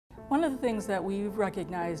One of the things that we've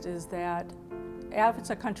recognized is that if it's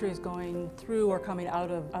a country is going through or coming out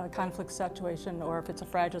of a conflict situation, or if it's a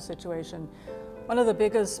fragile situation, one of the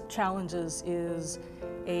biggest challenges is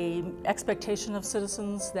an expectation of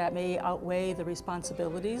citizens that may outweigh the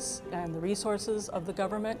responsibilities and the resources of the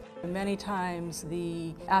government. And many times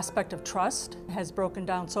the aspect of trust has broken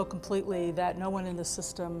down so completely that no one in the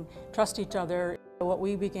system trusts each other. What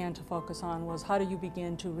we began to focus on was how do you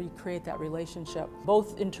begin to recreate that relationship,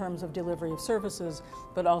 both in terms of delivery of services,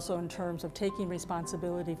 but also in terms of taking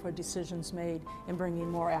responsibility for decisions made and bringing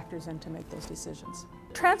more actors in to make those decisions.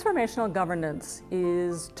 Transformational governance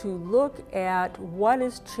is to look at what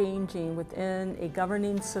is changing within a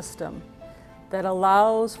governing system that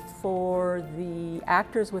allows for the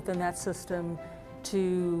actors within that system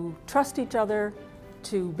to trust each other,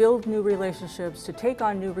 to build new relationships, to take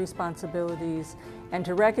on new responsibilities, and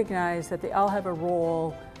to recognize that they all have a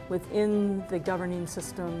role within the governing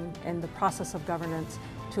system and the process of governance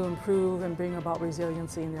to improve and bring about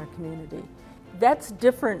resiliency in their community. That's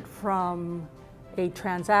different from a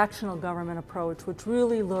transactional government approach, which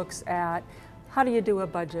really looks at how do you do a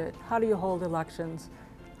budget, how do you hold elections,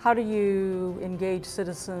 how do you engage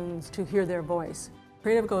citizens to hear their voice.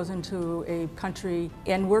 Creative goes into a country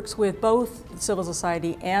and works with both civil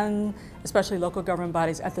society and especially local government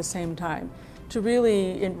bodies at the same time to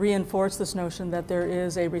really reinforce this notion that there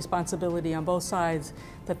is a responsibility on both sides,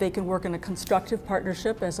 that they can work in a constructive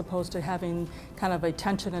partnership as opposed to having kind of a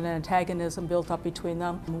tension and antagonism built up between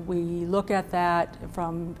them. We look at that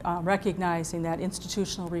from recognizing that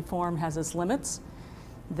institutional reform has its limits,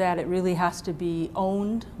 that it really has to be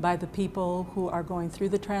owned by the people who are going through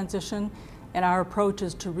the transition. And our approach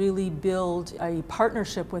is to really build a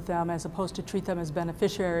partnership with them as opposed to treat them as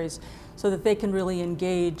beneficiaries so that they can really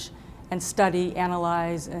engage and study,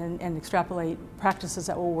 analyze, and extrapolate practices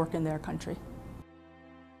that will work in their country.